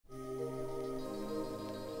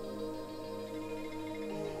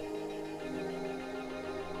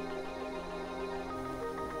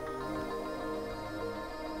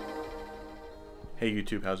Hey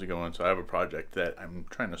YouTube, how's it going? So I have a project that I'm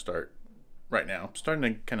trying to start right now. I'm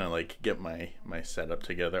starting to kind of like get my setup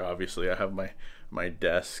together. Obviously I have my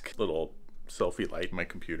desk, little selfie light, my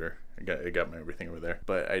computer. I got my everything over there,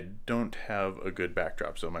 but I don't have a good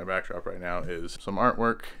backdrop. So my backdrop right now is some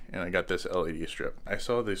artwork, and I got this LED strip. I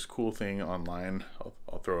saw this cool thing online.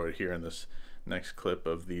 I'll throw it here in this next clip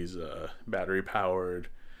of these battery powered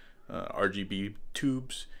RGB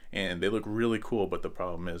tubes, and they look really cool, but the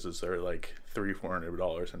problem is they're like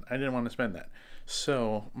 $300-400, and I didn't want to spend that.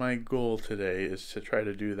 So my goal today is to try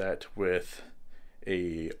to do that with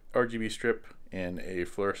a RGB strip and a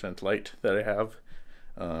fluorescent light that I have,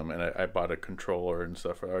 and I bought a controller and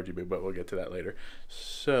stuff for RGB, but we'll get to that later.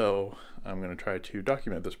 So I'm going to try to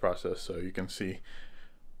document this process so you can see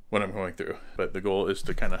what I'm going through, but the goal is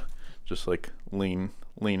to kind of just like lean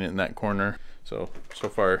it in that corner. So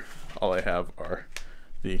far all I have are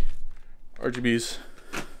the RGBs,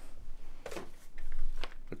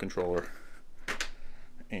 the controller,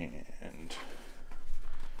 and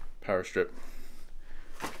power strip,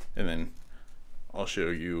 and then I'll show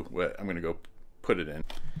you what I'm gonna go put it in.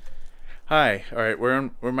 Hi, all right, we're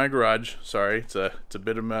in my garage. Sorry, it's a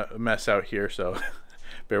bit of a mess out here, so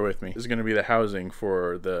bear with me. This is gonna be the housing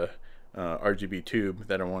for the RGB tube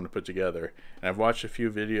that I want to put together, and I've watched a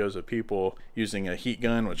few videos of people using a heat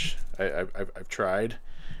gun, which I've tried,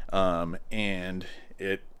 and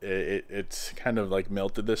it's kind of like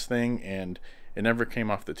melted this thing, and it never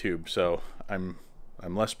came off the tube. So I'm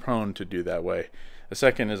less prone to do that way. The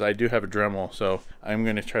second is I do have a Dremel, so I'm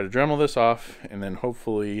going to try to Dremel this off, and then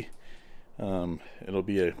hopefully it'll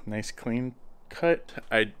be a nice clean cut.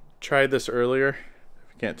 I tried this earlier.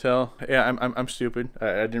 Can't tell. Yeah, I'm stupid.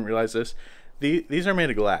 I didn't realize this. These are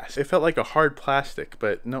made of glass. It felt like a hard plastic,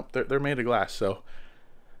 but no, they're made of glass. So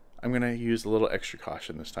I'm gonna use a little extra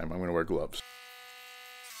caution this time. I'm gonna wear gloves.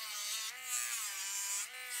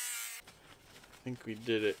 I think we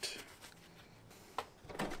did it.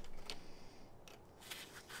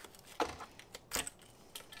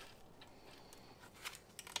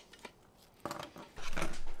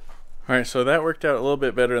 Alright, so that worked out a little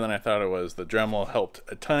bit better than I thought it was. The Dremel helped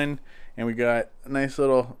a ton, and we got a nice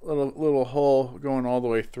little hole going all the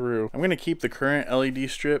way through. I'm gonna keep the current LED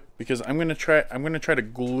strip because I'm gonna try to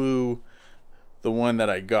glue the one that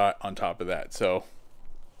I got on top of that. So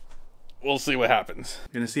we'll see what happens.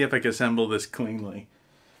 I'm gonna see if I can assemble this cleanly.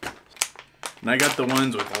 And I got the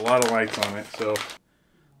ones with a lot of lights on it, so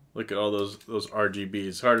look at all those RGBs.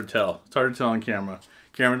 It's hard to tell. It's hard to tell on camera.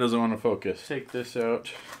 Camera doesn't want to focus. Take this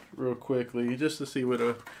out real quickly just to see what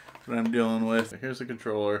I'm dealing with. Here's the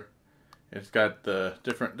controller. It's got the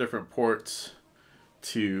different ports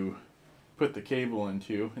to put the cable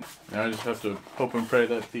into. Now I just have to hope and pray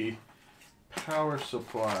that the power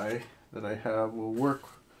supply that I have will work.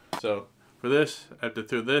 So for this, I have to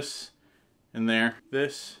throw this in there,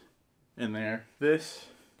 this in there, this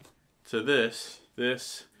to this,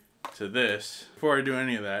 this to this. Before I do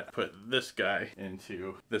any of that, put this guy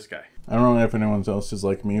into this guy. I don't know if anyone else is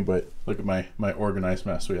like me, but look at my organized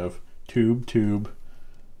mess. We have tube, two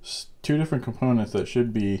different components that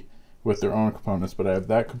should be with their own components, but I have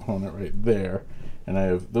that component right there, and I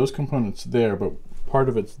have those components there, but part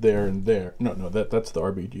of it's there and there. No, that's the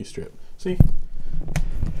RGB strip. See?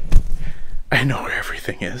 I know where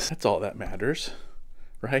everything is. That's all that matters,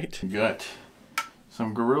 right? Got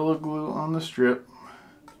some Gorilla Glue on the strip.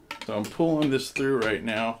 So I'm pulling this through right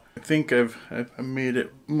now. I think I've made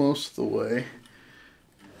it most of the way.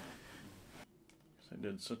 I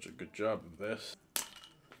did such a good job of this.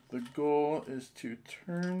 The goal is to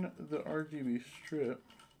turn the RGB strip.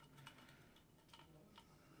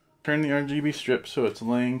 Turn the RGB strip so it's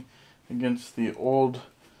laying against the old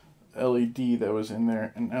LED that was in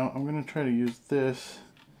there. And now I'm going to try to use this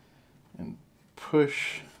and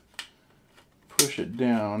push it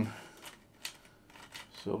down,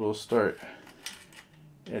 so it'll start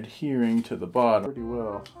adhering to the bottom pretty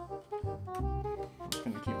well. I'm just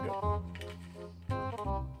gonna keep going.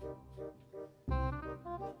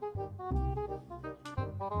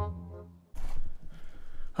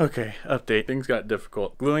 Okay, update. Things got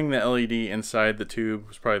difficult. Gluing the LED inside the tube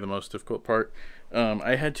was probably the most difficult part.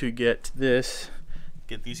 I had to get these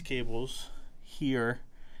cables here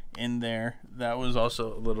in there. That was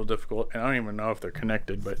also a little difficult, and I don't even know if they're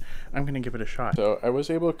connected, but I'm gonna give it a shot. So I was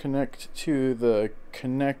able to connect to the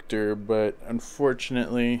connector, but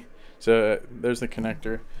unfortunately, so there's the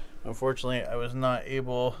connector. Unfortunately, I was not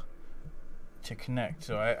able to connect.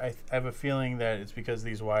 So I have a feeling that it's because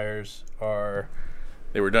these wires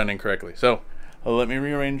they were done incorrectly. So let me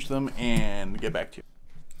rearrange them and get back to you.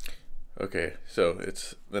 Okay, so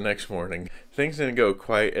it's the next morning. Things didn't go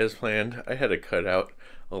quite as planned. I had to cut out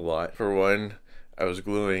a lot. For one, I was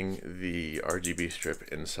gluing the RGB strip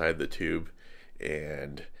inside the tube,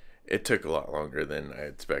 and it took a lot longer than I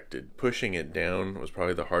expected. Pushing it down was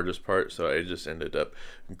probably the hardest part, so I just ended up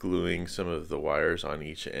gluing some of the wires on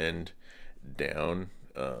each end down.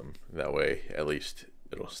 That way, at least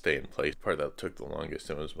it'll stay in place. Part that took the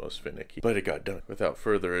longest and was most finicky, but it got done. Without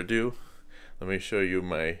further ado, let me show you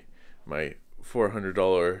my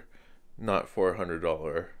 $400, not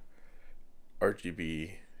 $400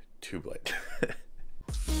 RGB tube light.